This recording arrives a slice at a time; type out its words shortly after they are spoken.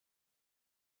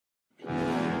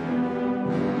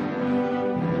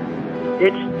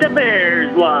It's the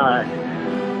Bears Watch.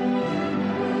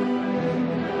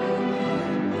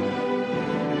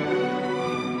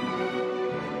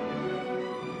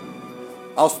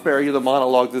 I'll spare you the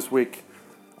monologue this week.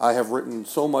 I have written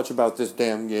so much about this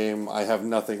damn game, I have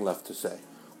nothing left to say.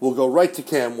 We'll go right to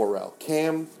Cam Worrell.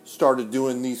 Cam started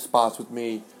doing these spots with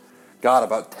me,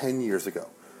 about 10 years ago.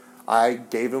 I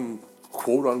gave him,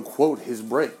 quote-unquote, his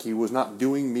break. He was not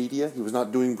doing media. He was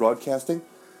not doing broadcasting.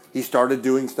 He started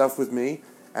doing stuff with me,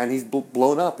 and he's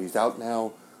blown up. He's out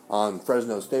now on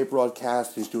Fresno State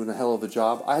broadcast. He's doing a hell of a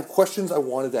job. I had questions I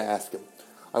wanted to ask him.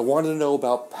 I wanted to know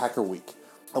about Packer Week.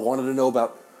 I wanted to know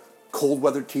about cold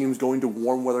weather teams going to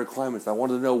warm weather climates. I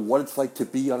wanted to know what it's like to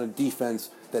be on a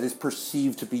defense that is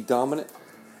perceived to be dominant.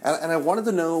 And I wanted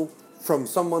to know from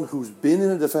someone who's been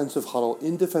in a defensive huddle,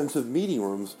 in defensive meeting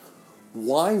rooms,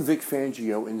 why Vic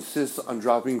Fangio insists on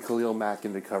dropping Khalil Mack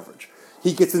into coverage.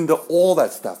 He gets into all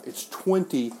that stuff. It's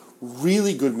 20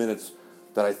 really good minutes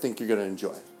that I think you're going to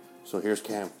enjoy. So here's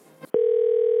Cam.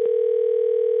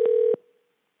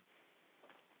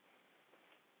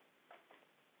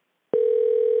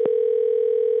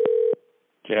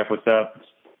 Jeff, what's up?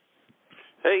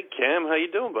 Hey, Cam, how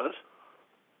you doing, bud?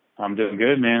 I'm doing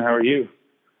good, man. How are you?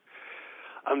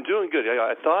 I'm doing good.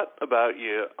 I thought about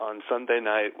you on Sunday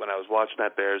night when I was watching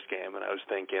that Bears game, and I was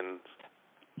thinking,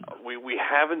 we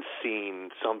haven't seen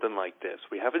something like this.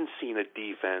 We haven't seen a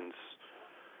defense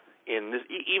in this,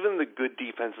 even the good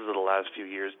defenses of the last few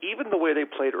years, even the way they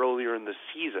played earlier in the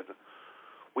season.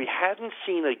 We hadn't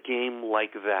seen a game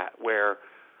like that where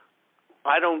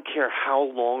I don't care how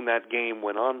long that game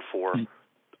went on for,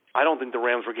 I don't think the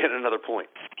Rams were getting another point.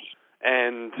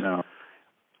 And no.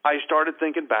 I started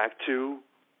thinking back to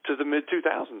the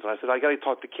mid-2000s. I said, I got to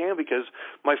talk to Cam because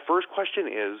my first question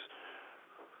is,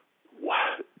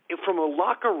 from a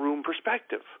locker room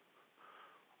perspective,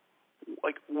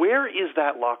 like, where is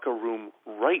that locker room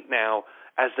right now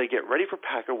as they get ready for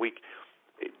Packer Week?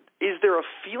 Is there a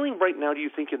feeling right now, do you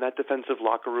think, in that defensive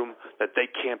locker room that they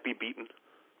can't be beaten?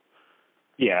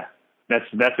 Yeah, that's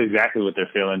exactly what they're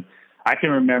feeling. I can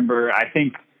remember, I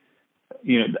think,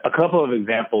 a couple of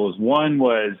examples. One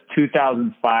was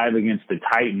 2005 against the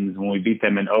Titans when we beat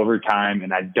them in overtime,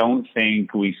 and I don't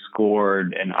think we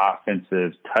scored an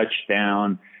offensive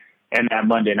touchdown. And that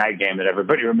Monday night game that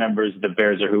everybody remembers, the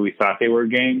Bears are who we thought they were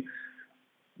game.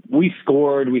 We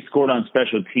scored on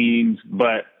special teams,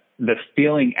 but the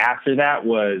feeling after that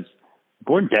was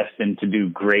we're destined to do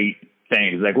great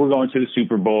things. Like, we're going to the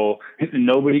Super Bowl.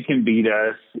 Nobody can beat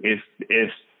us. If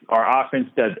our offense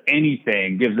does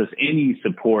anything, gives us any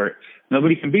support,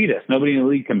 nobody can beat us. Nobody in the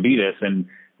league can beat us. And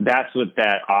that's what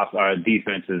our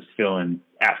defense is feeling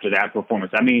after that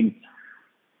performance. I mean,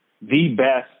 the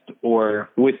best,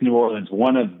 or with New Orleans,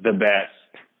 one of the best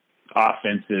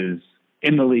offenses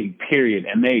in the league, period.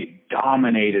 And they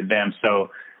dominated them. So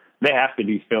they have to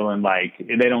be feeling like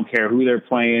they don't care who they're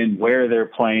playing, where they're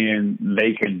playing,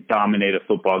 they can dominate a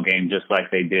football game just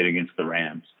like they did against the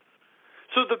Rams.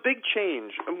 So the big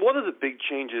change, and one of the big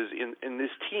changes in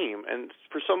this team, and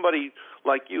for somebody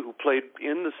like you who played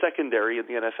in the secondary in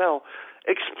the NFL,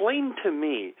 explain to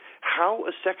me how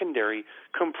a secondary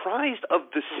comprised of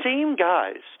the same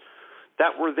guys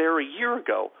that were there a year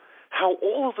ago, how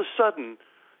all of a sudden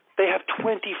they have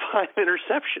 25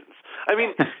 interceptions. I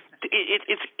mean,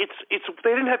 it's they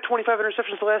didn't have 25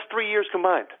 interceptions the last 3 years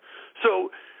combined. So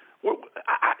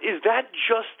is that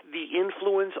just the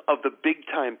influence of the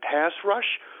big-time pass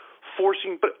rush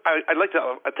forcing – but I'd like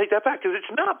to take that back because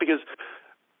it's not, because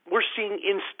we're seeing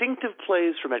instinctive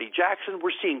plays from Eddie Jackson.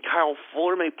 We're seeing Kyle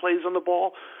Fuller make plays on the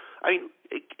ball. I mean,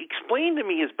 explain to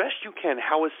me as best you can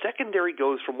how a secondary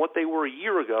goes from what they were a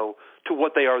year ago to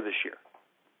what they are this year.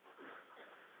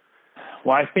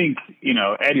 Well, I think,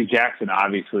 Eddie Jackson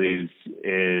obviously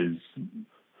is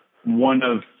one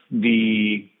of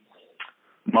the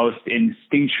most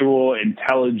instinctual,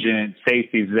 intelligent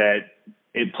safeties that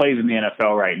it plays in the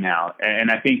NFL right now.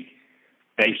 And I think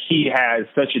that he has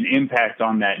such an impact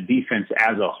on that defense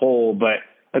as a whole. But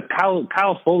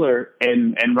Kyle Fuller,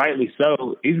 and rightly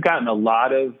so, he's gotten a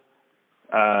lot of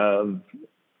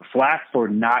flack for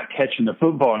not catching the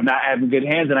football and not having good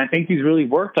hands. And I think he's really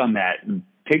worked on that.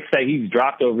 Picks that he's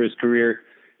dropped over his career,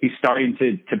 he's starting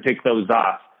to pick those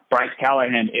off. Bryce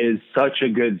Callahan is such a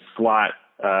good slot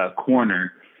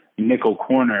corner, nickel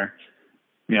corner.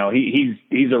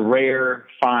 He's a rare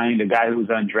find, a guy who's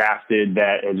undrafted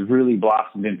that has really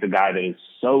blossomed into a guy that is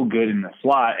so good in the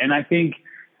slot. And I think,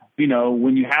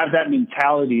 when you have that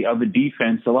mentality of a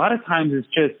defense, a lot of times it's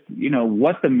just,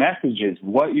 what the message is,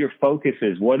 what your focus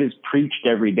is, what is preached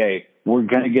every day. We're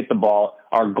going to get the ball.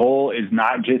 Our goal is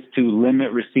not just to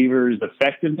limit receivers'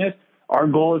 effectiveness. Our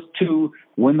goal is to,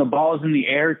 when the ball is in the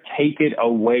air, take it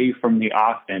away from the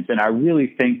offense. And I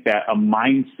really think that a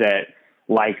mindset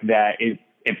like that, it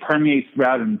permeates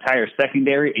throughout an entire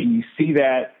secondary, and you see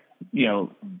that,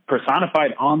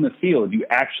 personified on the field. You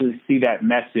actually see that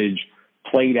message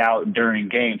played out during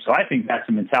games. So I think that's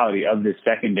the mentality of this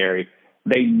secondary.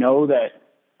 They know that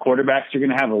quarterbacks are going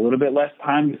to have a little bit less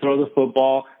time to throw the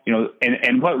football,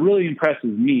 and what really impresses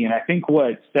me, and I think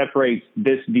what separates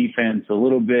this defense a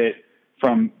little bit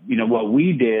from, what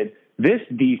we did, this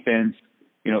defense,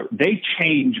 they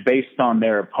change based on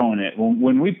their opponent.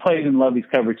 When we played in Lovey's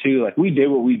cover 2, like, we did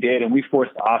what we did, and we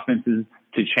forced the offenses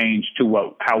to change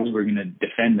to how we were going to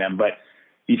defend them. But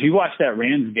if you watch that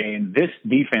Rams game, this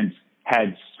defense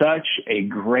had such a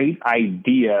great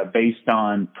idea based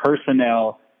on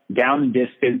personnel, down and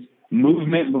distance,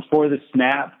 movement before the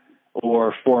snap,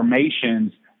 or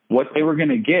formations, what they were going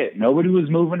to get. Nobody was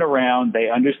moving around. They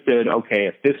understood, okay,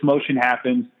 if this motion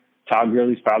happens, Todd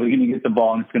Gurley's probably going to get the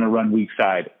ball and it's going to run weak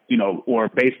side, or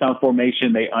based on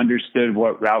formation, they understood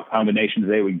what route combinations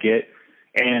they would get.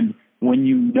 And when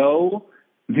the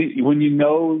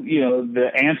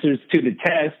answers to the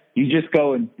test, you just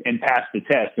go and pass the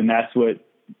test. And that's what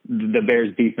the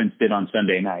Bears defense did on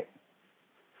Sunday night.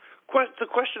 The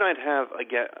question I'd have,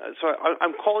 again, so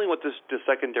I'm calling what this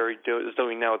secondary is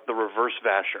doing now the reverse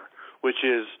Vasher, which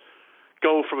is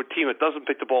go from a team that doesn't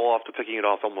pick the ball off to picking it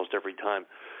off almost every time.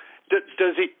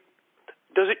 Does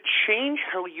it change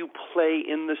how you play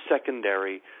in the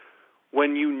secondary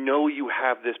when you know you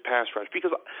have this pass rush?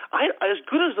 Because as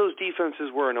good as those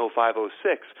defenses were in 05-06,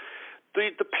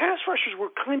 the pass rushers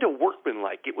were kind of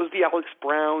workmanlike. It was the Alex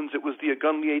Browns, it was the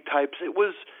Agunlier types.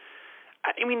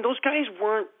 Those guys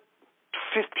weren't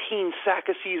 15 sack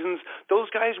a seasons. Those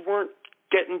guys weren't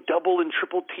getting double and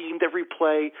triple teamed every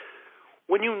play.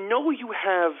 When you know you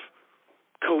have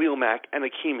Khalil Mack and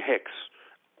Akeem Hicks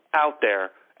out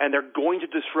there, and they're going to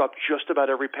disrupt just about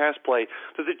every pass play,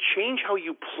 does it change how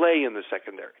you play in the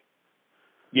secondary?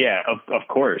 Yeah, of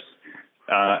course.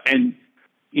 I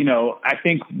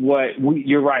think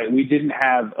you're right. We didn't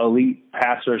have elite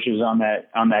pass rushers on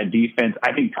that defense.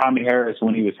 I think Tommy Harris,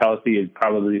 when he was healthy, is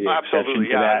probably the exception to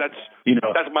that.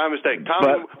 That's my mistake.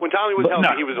 When Tommy was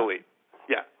healthy, he was elite.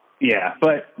 Yeah. Yeah,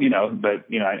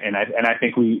 and I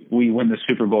think we win the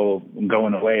Super Bowl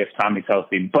going away if Tommy's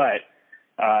healthy. But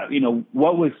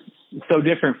what was so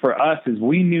different for us is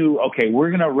we knew, okay, we're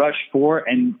going to rush 4,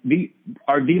 and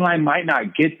our D-line might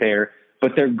not get there,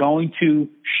 but they're going to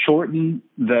shorten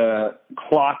the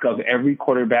clock of every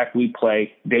quarterback we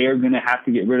play. They are going to have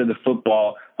to get rid of the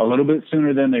football a little bit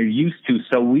sooner than they're used to.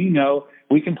 So we know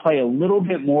we can play a little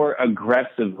bit more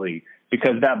aggressively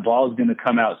because that ball is going to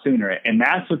come out sooner. And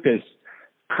that's what this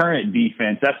current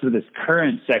defense, that's what this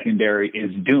current secondary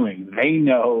is doing. They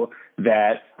know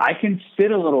that I can sit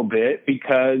a little bit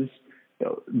because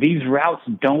these routes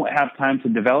don't have time to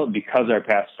develop because our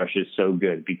pass rush is so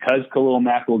good, because Khalil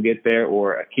Mack will get there,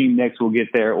 or Akeem Hicks will get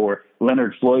there, or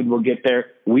Leonard Floyd will get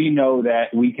there. We know that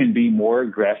we can be more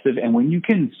aggressive. And when you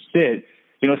can sit,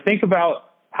 think about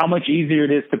how much easier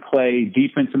it is to play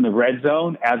defense in the red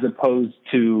zone as opposed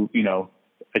to,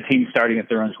 a team starting at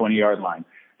their own 20-yard line.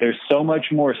 There's so much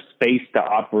more space to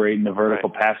operate in the vertical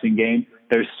passing game.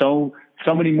 There's so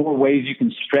many more ways you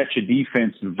can stretch a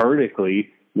defense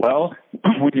vertically. Well,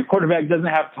 when your quarterback doesn't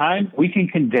have time, we can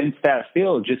condense that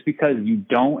field just because you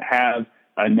don't have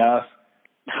enough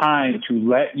time to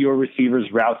let your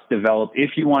receivers' routes develop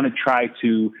if you want to try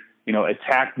to,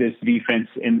 attack this defense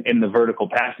in the vertical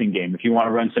passing game. If you want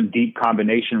to run some deep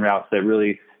combination routes that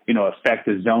really, affect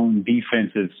the zone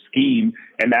defensive scheme.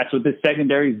 And that's what the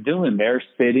secondary is doing. They're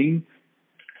sitting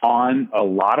on a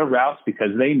lot of routes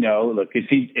because they know, look,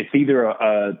 it's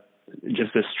either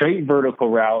just a straight vertical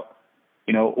route,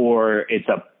 or it's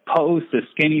a post, a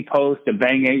skinny post, a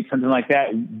bang eight, something like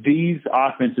that. These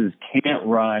offenses can't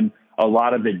run a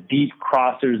lot of the deep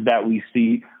crossers that we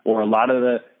see, or a lot of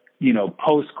the,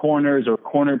 post corners or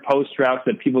corner post routes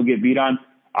that people get beat on.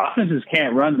 Offenses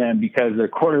can't run them because their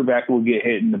quarterback will get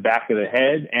hit in the back of the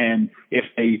head. And if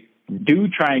they do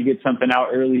try and get something out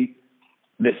early,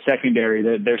 the secondary,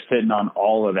 they're sitting on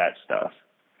all of that stuff.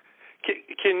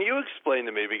 Can you explain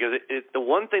to me, because the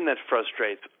one thing that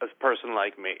frustrates a person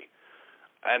like me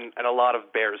and a lot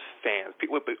of Bears fans,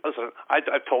 listen,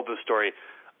 I've told this story.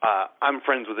 I'm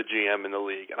friends with a GM in the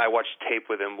league, and I watched tape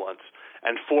with him once.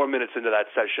 And 4 minutes into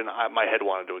that session, my head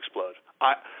wanted to explode.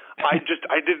 I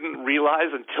didn't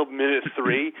realize until minute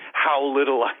 3 how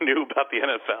little I knew about the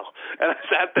NFL. And I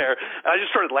sat there and I just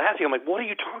started laughing. I'm like, what are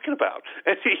you talking about?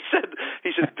 And he said,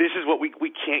 this is what we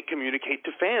can't communicate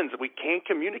to fans. We can't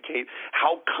communicate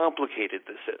how complicated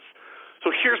this is.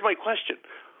 So here's my question.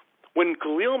 When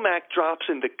Khalil Mack drops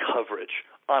into coverage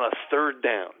on a third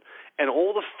down, and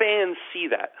all the fans see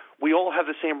that, we all have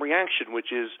the same reaction,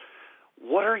 which is,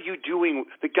 what are you doing?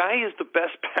 The guy is the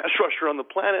best pass rusher on the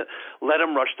planet. Let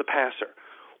him rush the passer.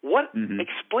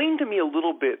 Explain to me a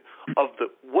little bit of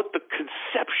what the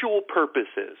conceptual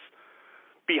purpose is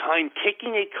behind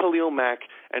taking a Khalil Mack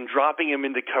and dropping him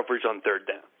into coverage on third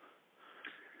down.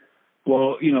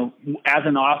 Well, as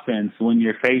an offense, when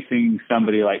you're facing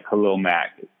somebody like Khalil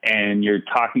Mack and you're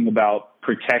talking about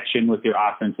protection with your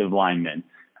offensive linemen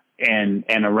and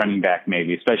a running back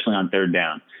maybe, especially on third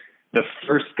down, the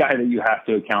first guy that you have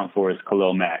to account for is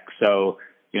Khalil Mack. So,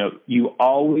 you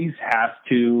always have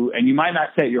to, and you might not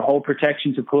set your whole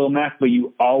protection to Khalil Mack, but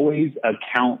you always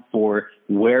account for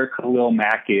where Khalil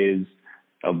Mack is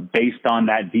based on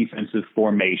that defensive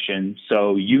formation.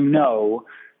 So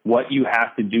what you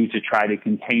have to do to try to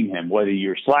contain him, whether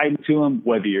you're sliding to him,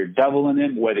 whether you're doubling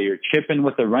him, whether you're chipping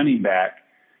with the running back,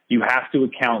 you have to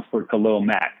account for Khalil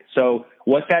Mack. So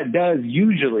what that does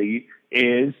usually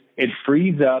is it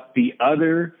frees up the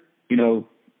other,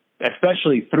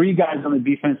 especially three guys on the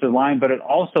defensive line, but it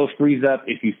also frees up,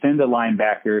 if you send a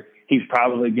linebacker, he's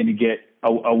probably going to get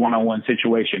a one-on-one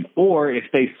situation. Or if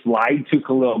they slide to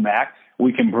Khalil Mack,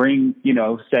 we can bring,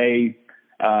 say,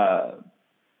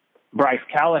 Bryce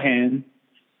Callahan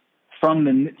from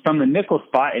the nickel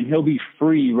spot, and he'll be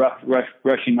free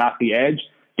rushing off the edge,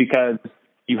 because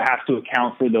you have to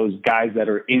account for those guys that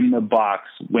are in the box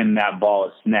when that ball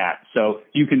is snapped. So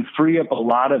you can free up a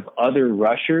lot of other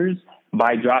rushers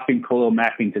by dropping Khalil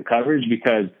Mack into coverage,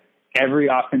 because every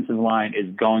offensive line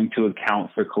is going to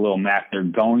account for Khalil Mack. They're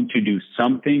going to do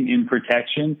something in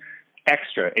protection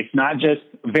extra. It's not just,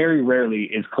 very rarely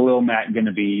is Khalil Mack going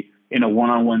to be in a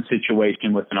one-on-one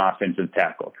situation with an offensive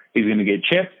tackle. He's going to get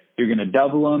chipped. You're going to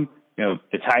double him. The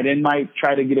tight end might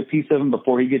try to get a piece of him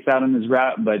before he gets out on his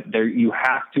route, but you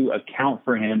have to account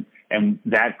for him, and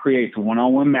that creates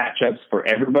one-on-one matchups for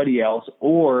everybody else,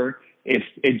 or it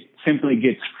simply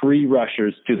gets free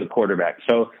rushers to the quarterback.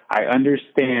 So I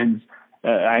understand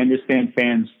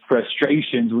fans'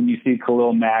 frustrations when you see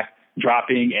Khalil Mack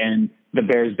dropping and the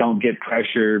Bears don't get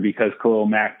pressure because Khalil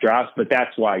Mack drops, but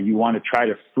that's why you want to try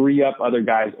to free up other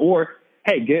guys, or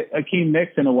hey, get Akeem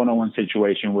Nicks in a one-on-one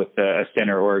situation with a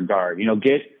center or a guard.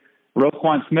 Get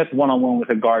Roquan Smith one-on-one with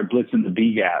a guard blitzing the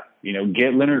B gap.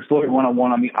 Get Leonard Floyd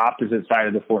one-on-one on the opposite side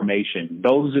of the formation.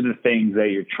 Those are the things that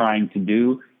you're trying to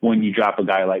do when you drop a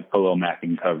guy like Khalil Mack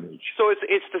in coverage. So it's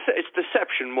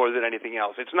deception more than anything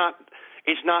else. It's not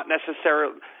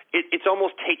necessarily. It's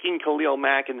almost taking Khalil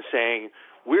Mack and saying,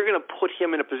 we're going to put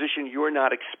him in a position you're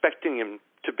not expecting him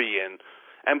to be in.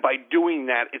 And by doing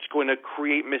that, it's going to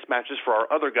create mismatches for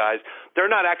our other guys. They're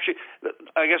not actually,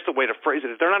 I guess the way to phrase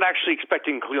it is, they're not actually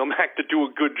expecting Khalil Mack to do a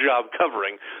good job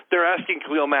covering. They're asking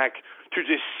Khalil Mack to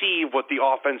deceive what the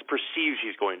offense perceives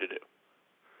he's going to do.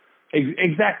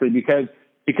 Exactly, because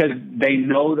they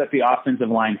know that the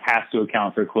offensive line has to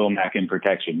account for Khalil Mack in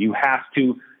protection. You have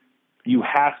to,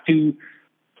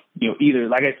 either,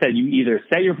 like I said, you either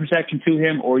set your protection to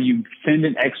him or you send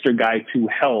an extra guy to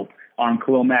help on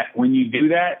Khalil Mack. When you do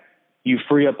that, you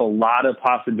free up a lot of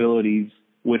possibilities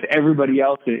with everybody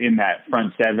else in that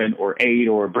front seven or eight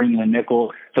or bringing a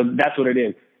nickel. So that's what it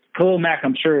is. Khalil Mack,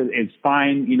 I'm sure, is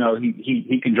fine.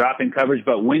 He can drop in coverage,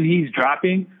 but when he's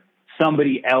dropping,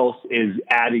 somebody else is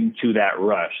adding to that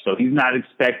rush. So he's not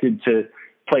expected to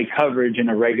play coverage in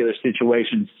a regular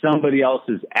situation. Somebody else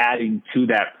is adding to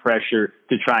that pressure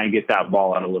to try and get that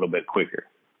ball out a little bit quicker.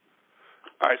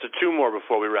 All right, so two more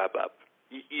before we wrap up.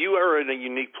 You are in a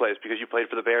unique place because you played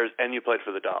for the Bears and you played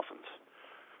for the Dolphins.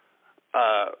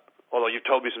 Although you've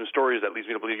told me some stories that leads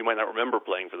me to believe you might not remember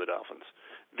playing for the Dolphins.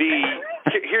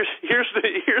 Here's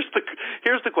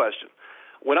the question.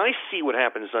 When I see what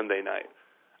happened Sunday night,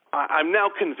 I'm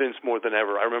now convinced more than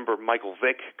ever. I remember Michael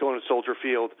Vick going to Soldier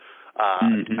Field.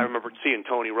 I remember seeing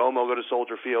Tony Romo go to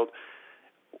Soldier Field.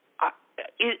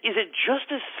 Is it just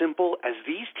as simple as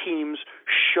these teams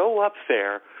show up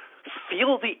there,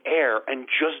 feel the air, and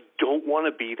just don't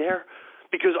want to be there?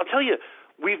 Because I'll tell you,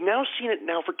 we've now seen it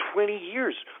now for 20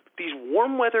 years. These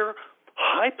warm weather,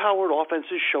 high-powered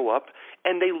offenses show up,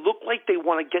 and they look like they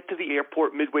want to get to the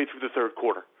airport midway through the third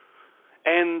quarter.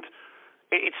 And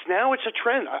it's a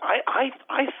trend.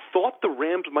 I thought the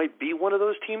Rams might be one of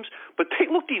those teams, but they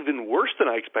looked even worse than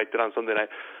I expected on Sunday night.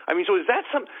 I mean, so is that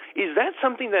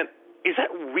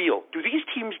real? Do these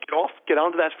teams get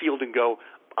onto that field and go,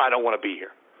 I don't want to be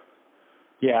here?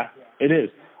 Yeah, it is.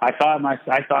 I saw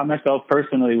myself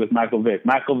personally with Michael Vick.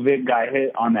 Michael Vick got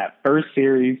hit on that first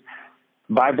series.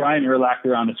 by Brian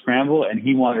Urlacher on a scramble, and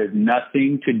he wanted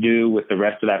nothing to do with the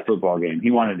rest of that football game. He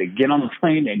wanted to get on the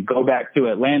plane and go back to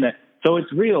Atlanta. So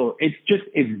it's real. It's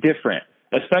different,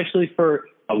 especially for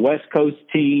a West Coast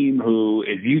team who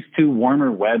is used to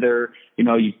warmer weather. You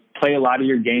know, you play a lot of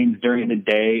your games during the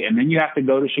day, and then you have to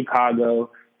go to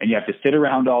Chicago, and you have to sit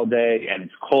around all day, and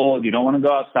it's cold. You don't want to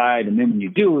go outside, and then when you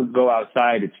do go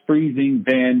outside, it's freezing.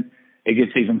 Then it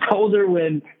gets even colder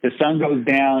when the sun goes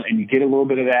down, and you get a little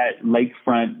bit of that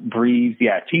lakefront breeze.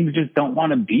 Yeah, teams just don't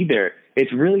want to be there.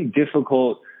 It's really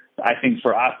difficult, I think,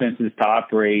 for offenses to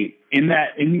operate in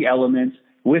the elements.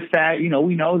 With that, you know,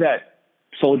 we know that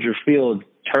Soldier Field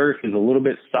turf is a little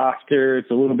bit softer. It's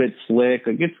a little bit slick.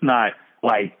 Like, it's not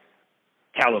like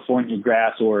California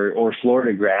grass or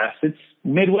Florida grass. It's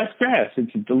Midwest grass.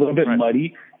 It's a little bit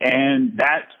muddy, and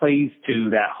that plays to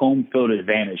that home field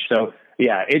advantage. So,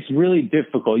 yeah, it's really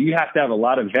difficult. You have to have a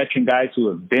lot of veteran guys who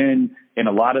have been in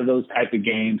a lot of those type of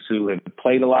games, who have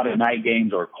played a lot of night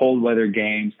games or cold weather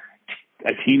games,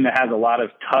 a team that has a lot of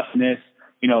toughness.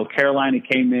 You know, Carolina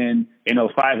came in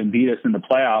 2005 and beat us in the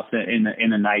playoffs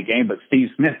in a night game, but Steve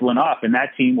Smith went off, and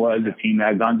that team was a team that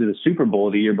had gone to the Super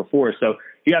Bowl the year before. So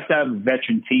you have to have a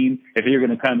veteran team if you're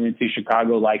going to come into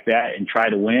Chicago like that and try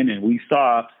to win. And we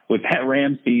saw with that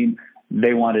Rams team,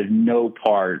 they wanted no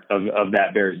part of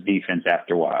that Bears defense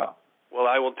after a while. Well,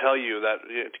 I will tell you that,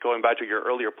 going back to your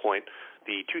earlier point,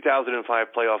 the 2005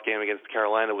 playoff game against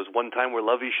Carolina was one time where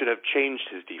Lovie should have changed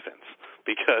his defense,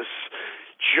 because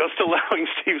just allowing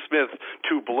Steve Smith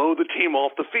to blow the team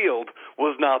off the field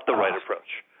was not the right approach.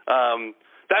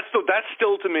 That's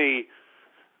still, to me,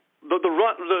 the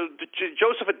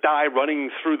Joseph Adai running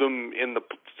through them in the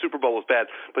Super Bowl was bad,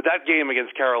 but that game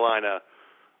against Carolina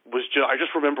was I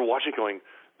just remember watching going,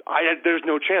 there's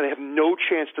no chance. They have no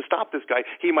chance to stop this guy.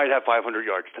 He might have 500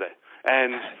 yards today.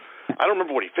 And I don't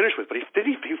remember what he finished with, but he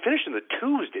finished in the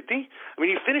twos, didn't he? I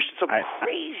mean, he finished some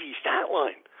crazy stat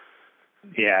line.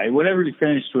 Yeah, whatever he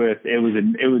finished with, it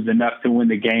was enough to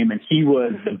win the game, and he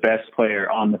was the best player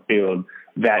on the field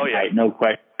that night, no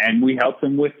question. And we helped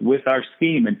him with our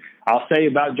scheme. And I'll say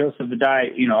about Joseph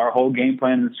Adai, you know, our whole game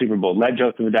plan in the Super Bowl, let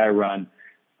Joseph Adai run.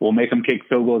 We'll make him kick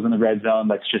field goals in the red zone.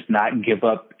 Let's just not give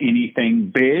up anything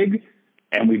big,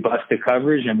 and we bust the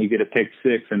coverage, and we get a pick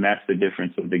six, and that's the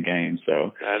difference of the game.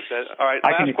 So all right,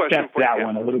 I can accept that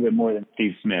one a little bit more than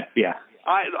Steve Smith. Yeah.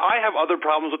 I have other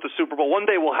problems with the Super Bowl. One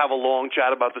day we'll have a long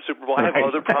chat about the Super Bowl. I have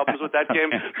other problems with that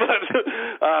game. But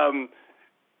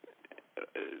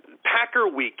Packer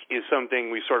Week is something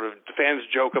we sort of fans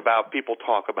joke about, people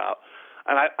talk about.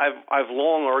 And I've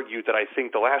long argued that I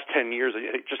think the last 10 years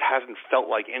it just hasn't felt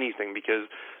like anything, because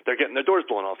they're getting their doors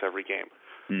blown off every game.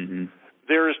 Mm-hmm.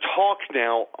 There is talk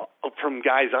now from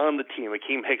guys on the team,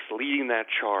 Akeem Hicks leading that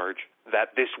charge,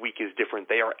 that this week is different.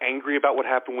 They are angry about what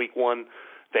happened week one.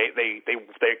 I think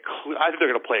they're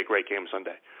going to play a great game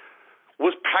Sunday.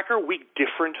 Was Packer Week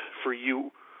different for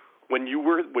you when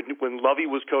Lovie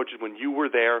was coaching, when you were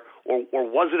there, or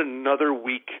was it another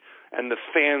week and the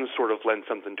fans sort of lent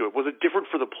something to it? Was it different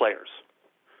for the players?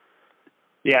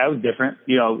 Yeah, it was different.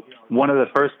 You know, one of the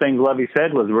first things Lovie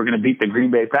said was, we're going to beat the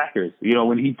Green Bay Packers. You know,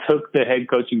 when he took the head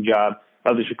coaching job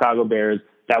of the Chicago Bears,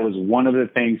 that was one of the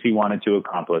things he wanted to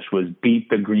accomplish, was beat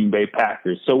the Green Bay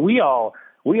Packers. So we all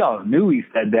knew he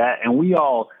said that, and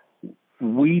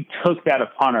we took that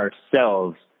upon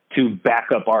ourselves to back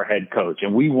up our head coach.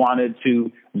 And we wanted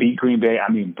to beat Green Bay.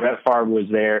 I mean, Brett Favre was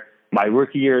there. My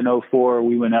rookie year in 2004,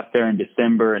 we went up there in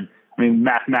December, and I mean,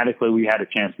 mathematically, we had a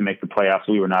chance to make the playoffs.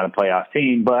 We were not a playoff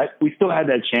team, but we still had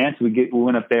that chance. We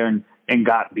went up there and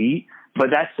got beat. But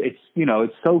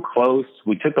it's so close.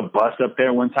 We took a bus up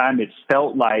there one time. It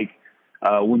felt like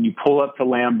when you pull up to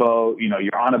Lambeau, you know,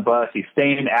 you're on a bus, you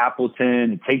stay in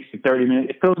Appleton, it takes you 30 minutes.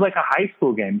 It feels like a high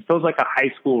school game. It feels like a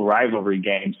high school rivalry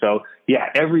game. So, yeah,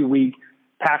 every week,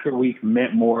 Packer Week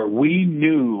meant more. We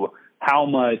knew how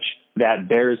much that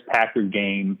Bears-Packer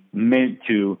game meant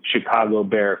to Chicago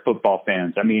Bear football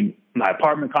fans. I mean, my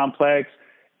apartment complex,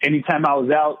 anytime I was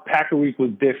out, Packer Week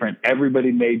was different.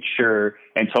 Everybody made sure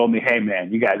and told me, hey,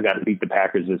 man, you guys got to beat the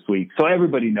Packers this week. So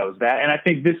everybody knows that. And I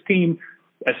think this team,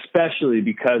 especially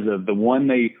because of the one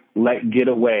they let get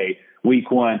away week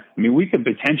one, I mean, we could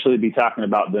potentially be talking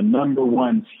about the number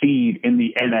one seed in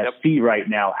the NFC right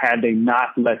now had they not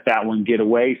let that one get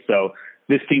away. So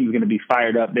this team is going to be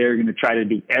fired up. They're going to try to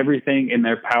do everything in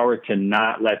their power to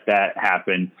not let that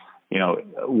happen. You know,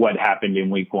 what happened in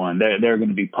week one. They're going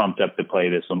to be pumped up to play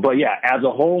this one. But, yeah, as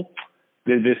a whole,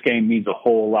 this game means a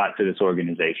whole lot to this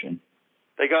organization.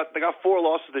 They got 4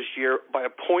 losses this year by a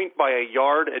point, by a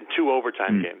yard, and 2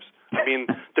 overtime games. I mean,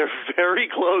 they're very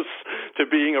close to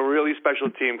being a really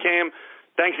special team. Cam,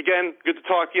 Thanks again. Good to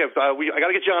talk to you. I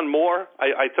got to get you on more.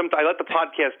 I let the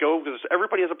podcast go because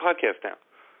everybody has a podcast now.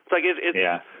 It's like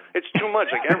it's too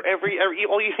much. Like every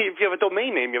if you have a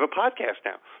domain name, you have a podcast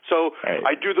now. So right.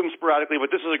 I do them sporadically,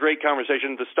 but this is a great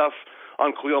conversation. The stuff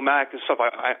on Khalil Mack and stuff,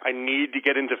 I need to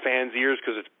get into fans' ears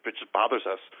because it just bothers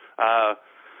us.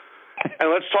 And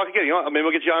let's talk again. You know, maybe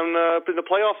we'll get you on in the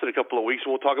playoffs in a couple of weeks.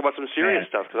 And we'll talk about some serious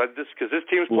stuff because this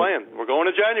team's playing. We're going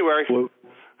to January.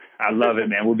 I love it,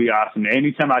 man. We'll be awesome.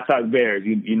 Anytime I talk Bears,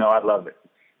 you know I'd love it.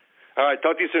 All right.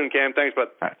 Talk to you soon, Cam. Thanks, bud.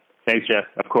 All right. Thanks, Jeff.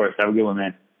 Of course. Have a good one,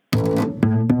 man.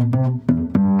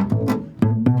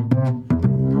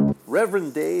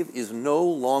 Reverend Dave is no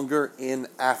longer in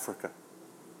Africa.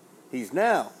 He's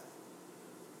now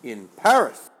in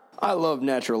Paris. I love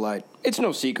natural light. It's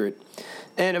no secret.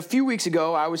 And a few weeks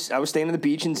ago, I was staying on the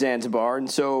beach in Zanzibar, and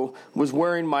so was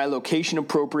wearing my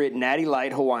location-appropriate Natty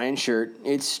Light Hawaiian shirt.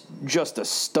 It's just a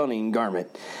stunning garment.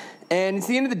 And it's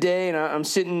the end of the day, and I'm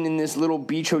sitting in this little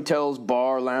beach hotel's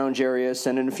bar lounge area,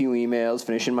 sending a few emails,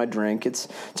 finishing my drink. It's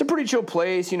a pretty chill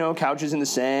place, you know, couches in the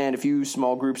sand, a few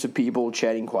small groups of people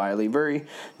chatting quietly, very,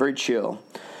 very chill.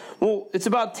 Well, it's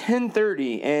about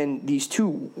 10:30, and these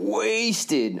two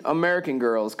wasted American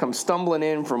girls come stumbling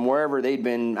in from wherever they'd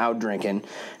been out drinking,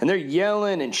 and they're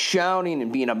yelling and shouting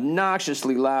and being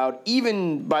obnoxiously loud,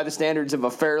 even by the standards of a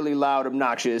fairly loud,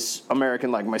 obnoxious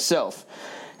American like myself.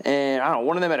 And, I don't know,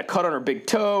 one of them had a cut on her big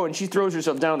toe, and she throws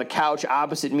herself down on the couch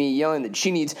opposite me, yelling that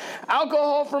she needs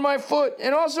alcohol for my foot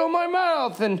and also my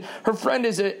mouth. And her friend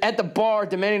is at the bar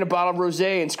demanding a bottle of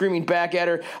rosé and screaming back at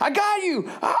her, I got you!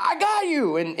 I got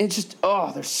you! And it's just,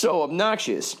 they're so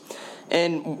obnoxious.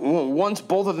 And once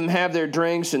both of them have their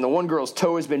drinks and the one girl's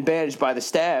toe has been bandaged by the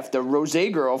staff, the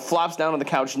rosé girl flops down on the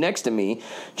couch next to me.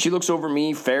 She looks over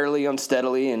me fairly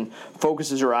unsteadily and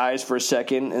focuses her eyes for a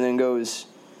second and then goes,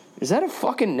 is that a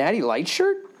fucking Natty Light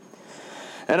shirt?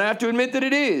 And I have to admit that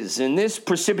it is, and this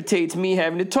precipitates me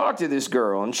having to talk to this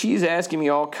girl, and she's asking me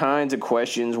all kinds of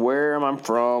questions, where am I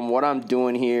from, what I'm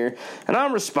doing here, and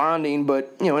I'm responding,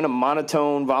 but, you know, in a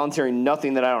monotone, voluntary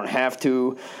nothing that I don't have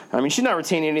to. I mean, she's not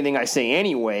retaining anything I say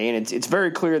anyway, and it's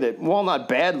very clear that, while not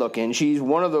bad looking, she's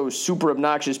one of those super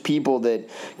obnoxious people that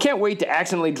can't wait to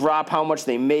accidentally drop how much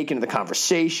they make into the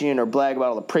conversation or brag about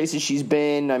all the places she's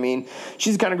been. I mean,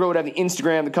 she's the kind of girl who would have the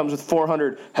Instagram that comes with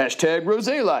 400 hashtag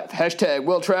rosé life, hashtag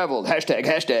well-traveled,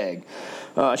 hashtag.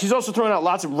 She's also throwing out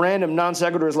lots of random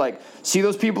non-sequiturs like, see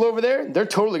those people over there? They're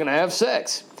totally going to have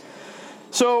sex.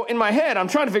 So in my head, I'm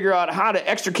trying to figure out how to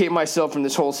extricate myself from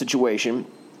this whole situation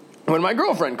when my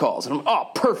girlfriend calls. And I'm,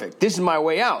 perfect. This is my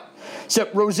way out.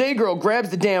 Except Rosé Girl grabs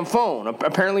the damn phone.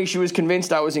 Apparently she was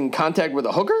convinced I was in contact with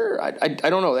a hooker. I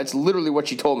don't know. That's literally what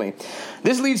she told me.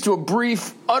 This leads to a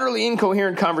brief, utterly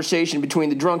incoherent conversation between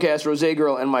the drunk-ass Rosé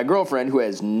Girl and my girlfriend, who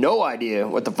has no idea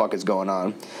what the fuck is going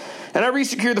on. And I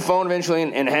re-secure the phone eventually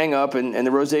and hang up, and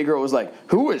the Rosé Girl was like,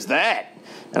 who is that?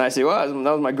 And I say, well,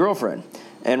 that was my girlfriend.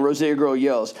 And Rosé Girl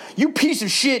yells, you piece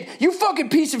of shit! You fucking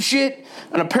piece of shit!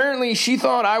 And apparently she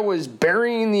thought I was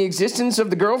burying the existence of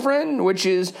the girlfriend, which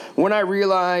is when I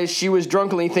realized she was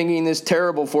drunkenly thinking this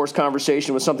terrible forced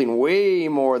conversation was something way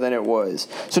more than it was.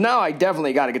 So now I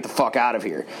definitely got to get the fuck out of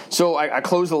here. So I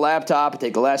close the laptop, I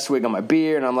take the last swig on my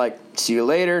beer, and I'm like, see you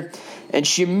later. And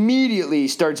she immediately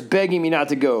starts begging me not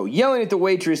to go, yelling at the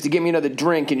waitress to get me another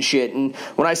drink and shit. And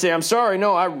when I say, I'm sorry,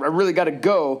 no, I really got to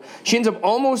go, she ends up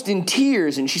almost in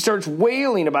tears, and she starts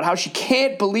wailing about how she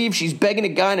can't believe she's begging a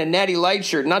guy in a Natty Light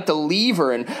shirt not to leave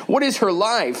her, and what is her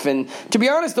life? And to be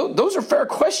honest, those are fair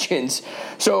questions.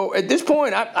 So at this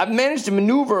point, I've managed to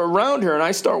maneuver around her, and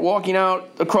I start walking out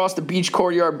across the beach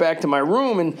courtyard back to my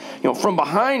room, and from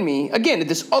behind me, again, at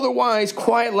this otherwise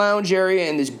quiet lounge area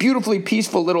in this beautifully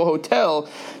peaceful little hotel,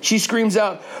 she screams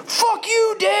out, fuck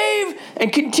you, Dave,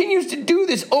 and continues to do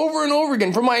this over and over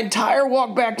again for my entire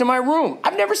walk back to my room.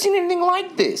 I've never seen anything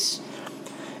like this.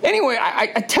 Anyway,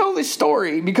 I tell this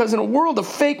story because in a world of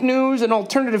fake news and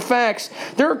alternative facts,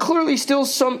 there are clearly still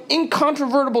some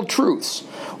incontrovertible truths.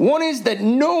 One is that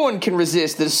no one can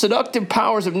resist the seductive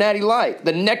powers of Natty Light,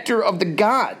 the nectar of the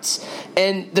gods.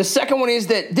 And the second one is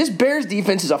that this Bears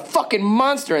defense is a fucking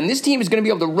monster, and this team is going to be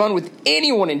able to run with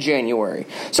anyone in January.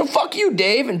 So fuck you,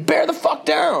 Dave, and bear the fuck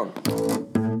down.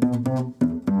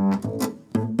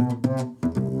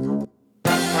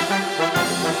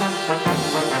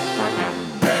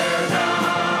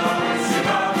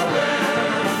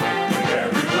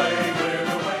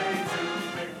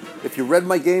 If you read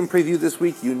my game preview this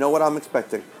week, you know what I'm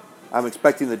expecting. I'm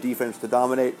expecting the defense to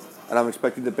dominate, and I'm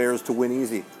expecting the Bears to win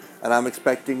easy. And I'm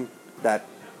expecting that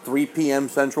 3 p.m.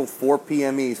 Central, 4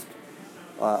 p.m. East,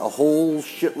 a whole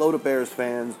shitload of Bears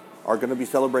fans are going to be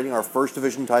celebrating our first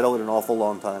division title in an awful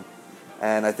long time.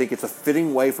 And I think it's a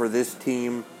fitting way for this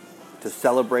team to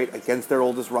celebrate against their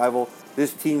oldest rival.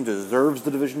 This team deserves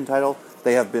the division title.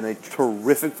 They have been a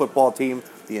terrific football team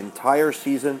the entire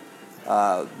season.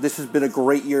 This has been a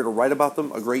great year to write about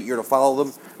them, a great year to follow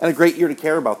them, and a great year to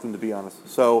care about them, to be honest.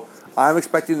 So I'm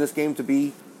expecting this game to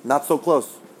be not so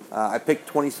close. I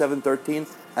picked 27-13,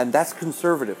 and that's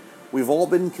conservative. We've all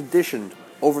been conditioned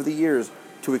over the years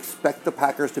to expect the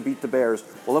Packers to beat the Bears.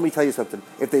 Well, let me tell you something.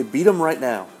 If they beat them right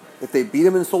now, if they beat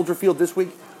them in Soldier Field this week,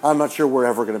 I'm not sure we're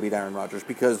ever going to beat Aaron Rodgers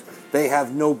because they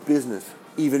have no business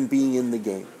even being in the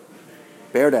game.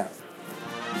 Bear down.